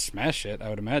a smash hit, I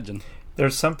would imagine.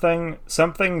 There's something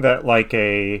that like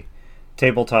a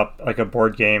tabletop, like a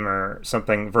board game or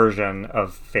something version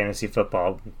of fantasy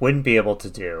football wouldn't be able to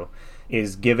do,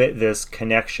 is give it this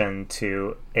connection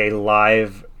to a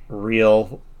live,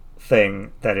 real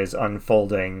thing that is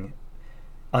unfolding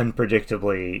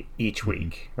unpredictably each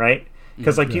week, right?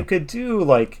 Because like you could do,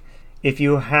 like, if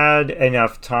you had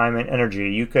enough time and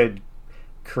energy, you could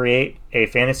create a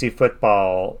fantasy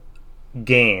football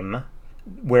game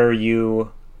where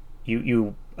you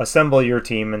assemble your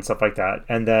team and stuff like that,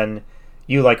 and then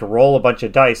you like roll a bunch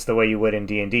of dice the way you would in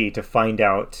D&D to find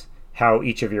out how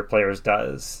each of your players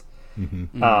does.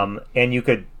 And you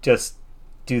could just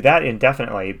do that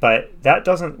indefinitely, but that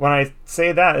doesn't, when I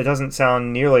say that, it doesn't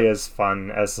sound nearly as fun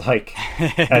as like,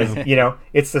 as, you know,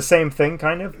 it's the same thing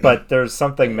kind of, but there's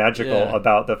something magical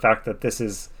about the fact that this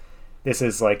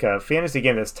is like a fantasy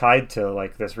game that's tied to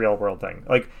like this real world thing.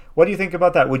 Like, what do you think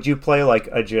about that? Would you play like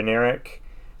a generic,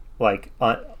 like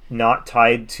not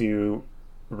tied to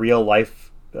real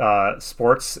life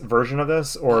sports version of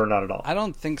this, or not at all? I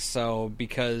don't think so,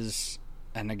 because,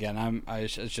 and again, I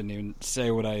shouldn't even say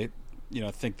what I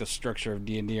think the structure of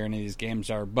D&D or any of these games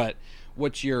are, but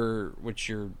what you're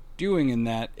doing in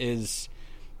that is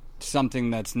something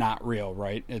that's not real,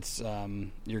 right? It's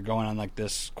you're going on like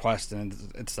this quest, and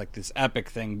it's like this epic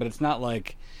thing, but it's not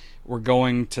like we're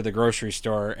going to the grocery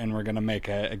store and we're going to make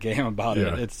a game about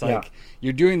it. It's like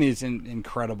you're doing these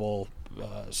incredible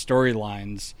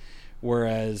storylines,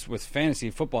 whereas with fantasy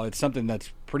football, it's something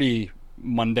that's pretty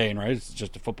mundane, right? It's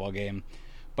just a football game,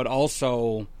 but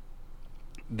also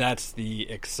that's the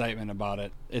excitement about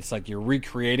it. It's like you're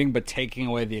recreating, but taking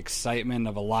away the excitement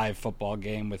of a live football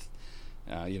game with,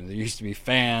 there used to be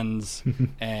fans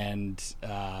and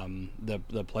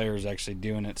the players actually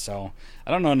doing it. So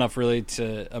I don't know enough really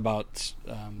about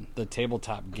the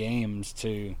tabletop games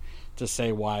to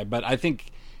say why, but I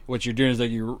think what you're doing is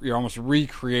like you're almost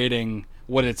recreating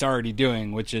what it's already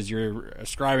doing, which is you're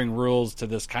ascribing rules to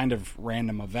this kind of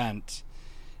random event.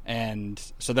 And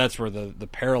so that's where the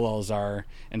parallels are.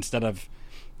 Instead of,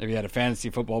 if you had a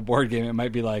fantasy football board game, it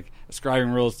might be like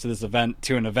ascribing rules to this event,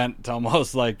 to an event, to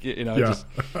almost like, just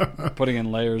putting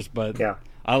in layers. But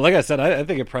like I said, I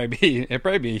think it'd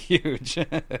probably be huge.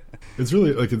 It's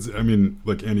really like,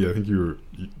 Andy, I think you were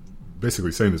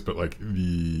basically saying this, but like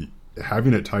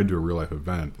having it tied to a real life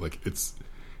event, like it's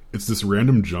this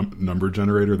random jump number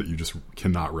generator that you just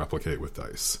cannot replicate with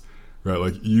dice. Right,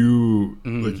 like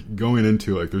like going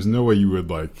into, like, there's no way you would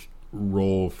like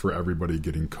roll for everybody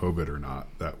getting COVID or not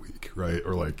that week, right?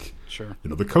 Or like, sure,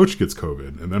 the coach gets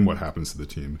COVID, and then what happens to the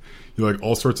team? Like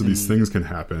all sorts of these things can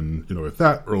happen, with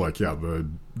that, or like, the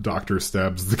doctor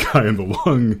stabs the guy in the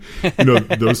lung.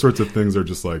 Those sorts of things are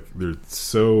just like, they're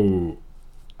so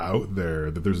out there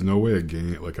that there's no way a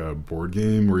game, like a board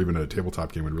game or even a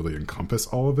tabletop game, would really encompass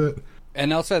all of it.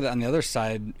 And also on the other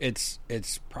side, it's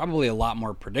probably a lot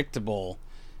more predictable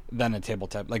than a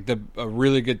tabletop. Like a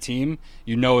really good team,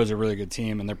 is a really good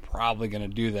team, and they're probably going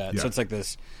to do that. Yeah. So it's like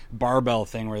this barbell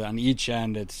thing where on each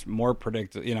end it's more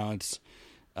predictable. It's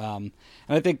and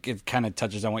I think it kind of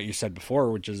touches on what you said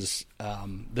before, which is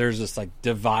there's this like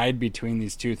divide between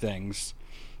these two things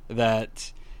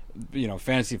that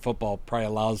fantasy football probably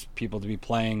allows people to be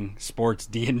playing sports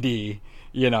D&D.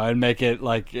 And make it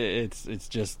like it's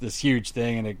just this huge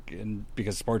thing, and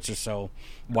because sports are so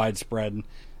widespread,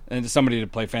 and somebody to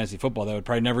play fantasy football that would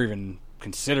probably never even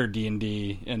consider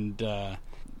D&D, and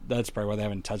that's probably why they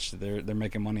haven't touched it. They're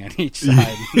making money on each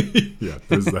side. Yeah,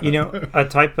 there's that. A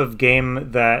type of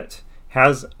game that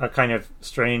has a kind of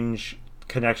strange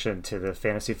connection to the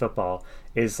fantasy football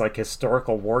is like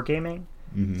historical wargaming.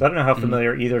 So I don't know how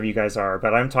familiar either of you guys are,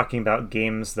 but I'm talking about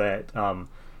games that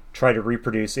try to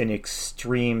reproduce in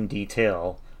extreme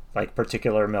detail, like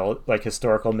particular like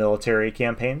historical military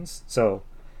campaigns. So,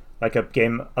 like a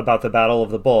game about the Battle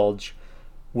of the Bulge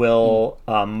will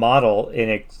model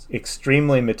in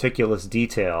extremely meticulous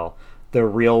detail the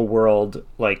real world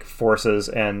like forces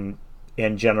and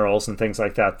generals and things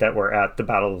like that were at the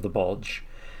Battle of the Bulge,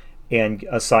 and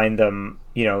assign them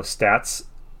stats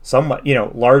somewhat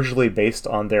largely based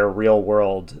on their real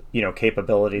world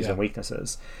capabilities and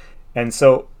weaknesses. And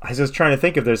so I was just trying to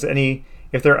think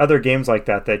if there are other games like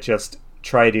that just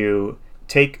try to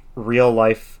take real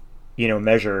life,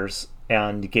 measures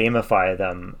and gamify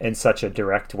them in such a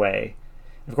direct way.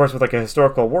 Of course, with like a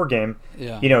historical war game,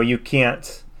 you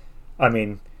can't,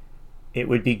 it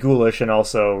would be ghoulish and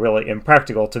also really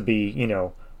impractical to be,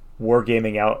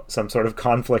 wargaming out some sort of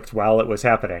conflict while it was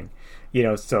happening.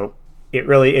 So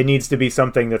it needs to be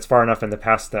something that's far enough in the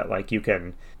past that like you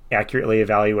can accurately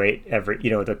evaluate every,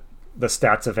 the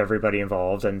stats of everybody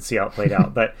involved and see how it played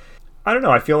out. But I don't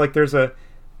know. I feel like there's the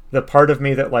part of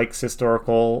me that likes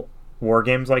historical war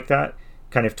games like that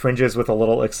kind of twinges with a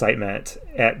little excitement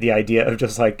at the idea of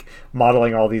just like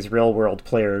modeling all these real world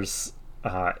players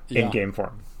in game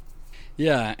form.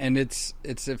 Yeah, and it's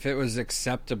if it was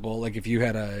acceptable, like if you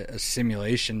had a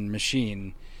simulation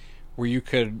machine where you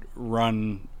could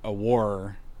run a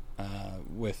war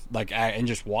with like and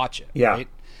just watch it, right?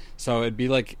 So it'd be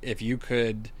like if you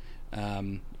could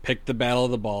pick the Battle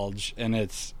of the Bulge, and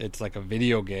it's like a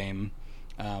video game,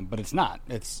 but it's not.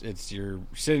 It's you're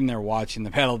sitting there watching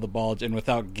the Battle of the Bulge, and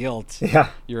without guilt,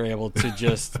 you're able to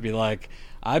just be like,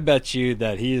 I bet you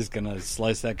that he is gonna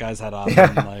slice that guy's head off,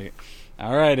 and like,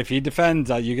 all right, if he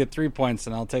defends, you get 3 points,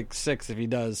 and I'll take 6 if he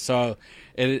does. So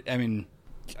I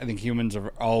think humans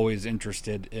are always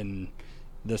interested in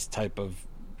this type of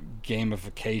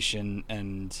gamification,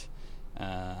 and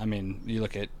you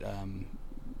look at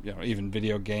even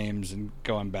video games and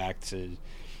going back to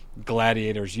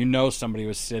gladiators. Somebody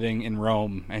was sitting in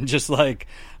Rome and just like,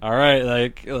 all right,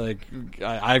 like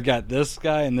I've got this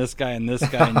guy and this guy and this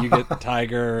guy, and you get the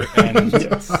tiger, and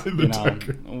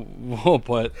tiger. We'll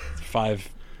put 5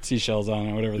 seashells on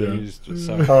it, whatever they used.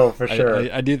 So for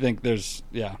sure, I do think there's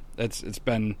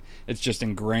it's just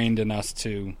ingrained in us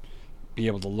to be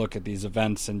able to look at these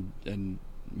events and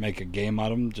make a game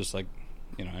out of them, just like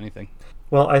anything.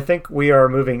 Well, I think we are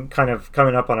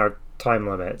coming up on our time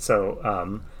limit,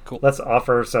 so cool. Let's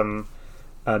offer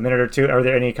a minute or two. Are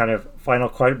there any kind of final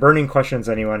burning questions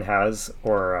anyone has,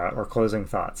 or closing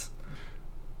thoughts?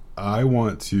 I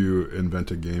want to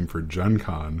invent a game for Gen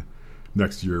Con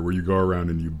next year where you go around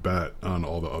and you bet on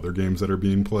all the other games that are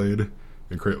being played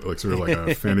and create like sort of like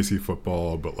a fantasy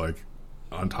football, but like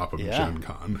on top of Gen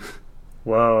Con.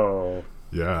 Whoa.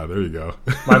 Yeah, there you go.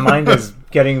 My mind is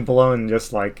getting blown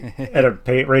just like at a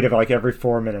rate of like every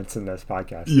 4 minutes in this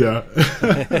podcast. Yeah.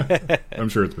 I'm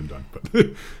sure it's been done.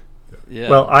 But yeah.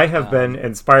 Well, I have been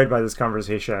inspired by this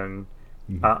conversation.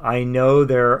 Mm-hmm. I know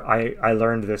I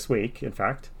learned this week, in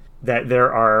fact, that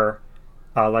there are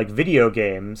like video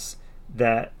games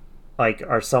that like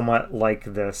are somewhat like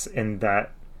this, in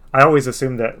that I always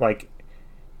assumed that like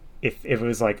if it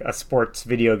was like a sports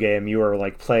video game, you were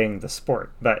like playing the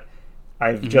sport, but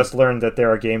I've just learned that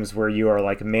there are games where you are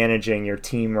like managing your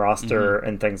team roster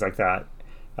and things like that.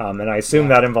 And I assume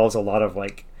that involves a lot of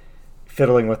like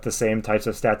fiddling with the same types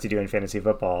of stats you do in fantasy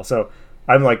football. So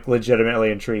I'm like legitimately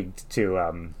intrigued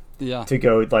to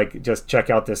go like just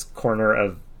check out this corner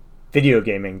of video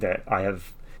gaming that I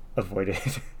have avoided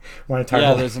one entire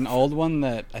life. There's an old one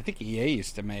that I think EA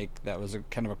used to make that was a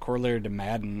kind of a corollary to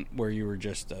Madden, where you were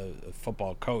just a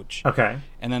football coach. Okay.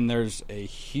 And then there's a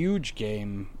huge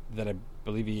game that I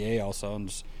believe EA also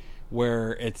owns,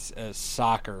 where it's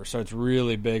soccer, so it's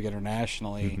really big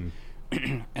internationally.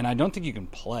 And I don't think you can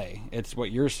play. It's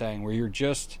what you're saying, where you're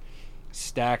just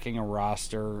stacking a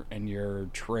roster and you're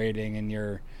trading and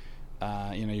you're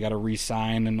you got to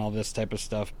re-sign and all this type of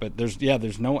stuff. But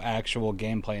there's no actual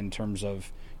gameplay in terms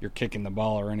of you're kicking the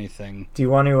ball or anything. Do you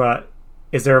want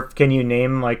to? Can you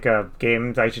name like a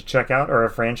game that I should check out, or a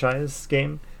franchise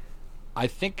game? I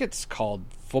think it's called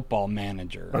Football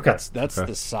Manager. Okay. That's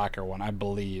the soccer one, I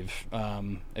believe.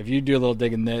 If you do a little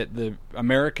digging, the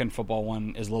American football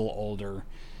one is a little older.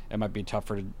 It might be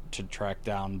tougher to track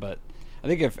down. But I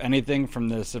think if anything from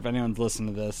this, if anyone's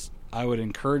listening to this, I would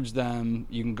encourage them.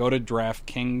 You can go to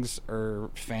DraftKings or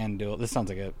FanDuel. This sounds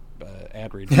like a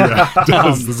ad read. Yeah, it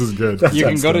does. This is good. You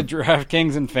can go to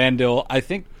DraftKings and FanDuel. I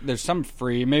think there's some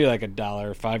free, maybe like $1,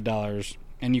 $5,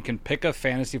 and you can pick a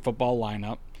fantasy football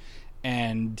lineup,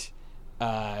 and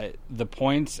the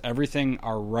points, everything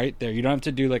are right there. You don't have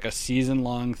to do like a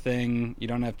season-long thing. You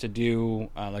don't have to do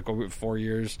like 4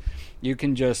 years. You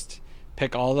can just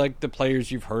pick all like the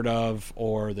players you've heard of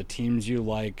or the teams you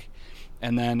like,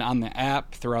 and then on the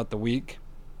app throughout the week,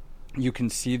 you can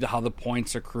see how the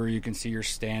points accrue. You can see your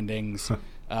standings.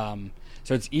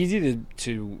 So it's easy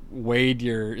to wade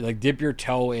dip your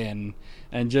toe in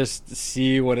and just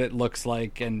see what it looks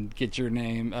like and get your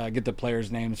name, get the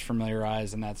players' names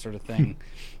familiarized and that sort of thing.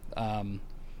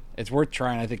 It's worth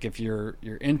trying. I think if you're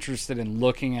interested in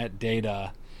looking at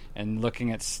data and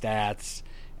looking at stats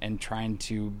and trying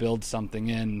to build something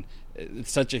in,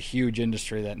 it's such a huge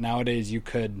industry that nowadays you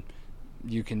can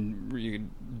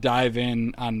dive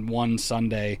in on one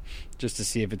Sunday just to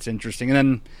see if it's interesting. And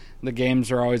then the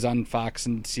games are always on Fox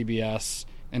and CBS.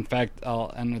 In fact,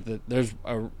 I'll end with there's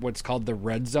what's called the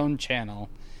Red Zone channel,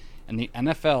 and the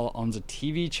NFL owns a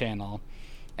TV channel,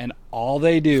 and all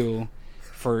they do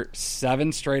for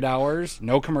 7 straight hours,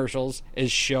 no commercials,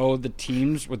 is show the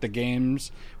teams with the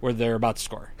games where they're about to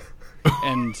score.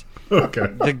 And Okay.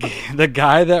 the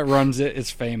guy that runs it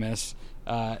is famous.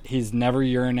 He's never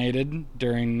urinated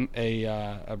during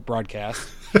a broadcast.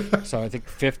 So I think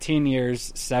 15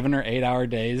 years, 7 or 8 hour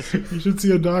days. You should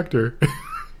see a doctor.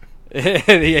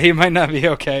 He might not be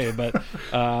okay, but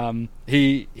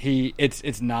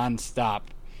it's nonstop.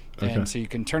 Okay. And so you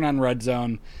can turn on Red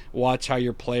Zone, watch how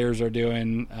your players are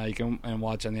doing. You can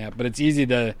watch on the app, but it's easy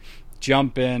to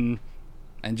jump in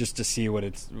and just to see what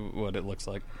it looks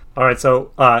like. All right,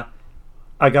 so I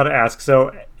got to ask.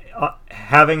 So,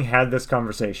 having had this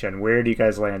conversation, where do you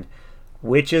guys land?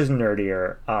 Which is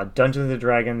nerdier, Dungeons and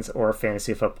Dragons or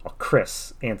fantasy football?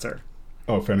 Chris, answer.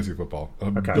 Oh, fantasy football, a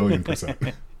billion percent.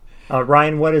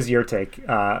 Ryan, what is your take?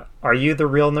 Are you the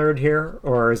real nerd here,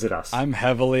 or is it us? I'm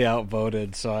heavily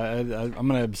outvoted, so I'm going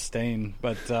to abstain.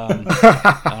 But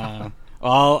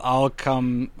I'll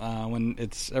come when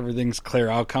everything's clear.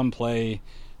 I'll come play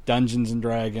Dungeons and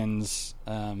Dragons.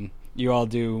 You all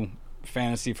do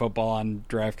fantasy football on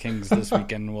DraftKings this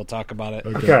weekend. We'll talk about it,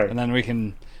 Okay. and then we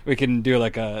can do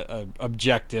like a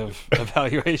objective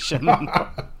evaluation.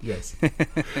 Yes.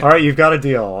 All right, you've got a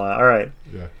deal. All right.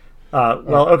 Yeah.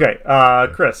 Okay.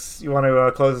 Chris, you want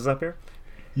to close us up here?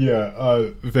 Yeah,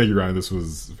 thank you, Ryan. This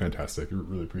was fantastic. I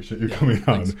really appreciate you coming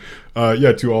on.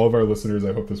 To all of our listeners,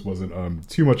 I hope this wasn't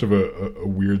too much of a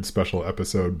weird special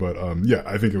episode, but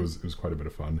I think it was quite a bit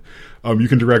of fun. You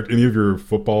can direct any of your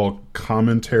football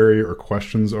commentary or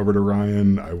questions over to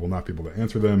Ryan. I will not be able to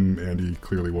answer them. Andy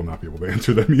clearly will not be able to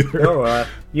answer them either. No,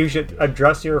 you should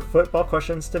address your football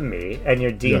questions to me and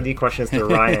your D&D questions to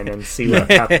Ryan and see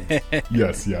what happens.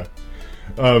 Yes, yeah.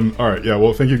 All right, yeah,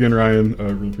 well, thank you again, Ryan.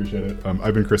 Really appreciate it.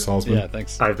 I've been Chris Salzman. Yeah,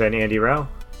 thanks. I've been Andy Rao.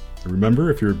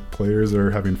 Remember, if your players are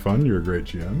having fun, you're a great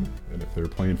GM. And if they're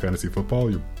playing fantasy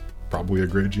football, you're probably a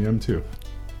great GM, too.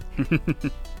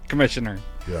 Commissioner.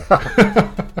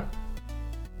 Yeah.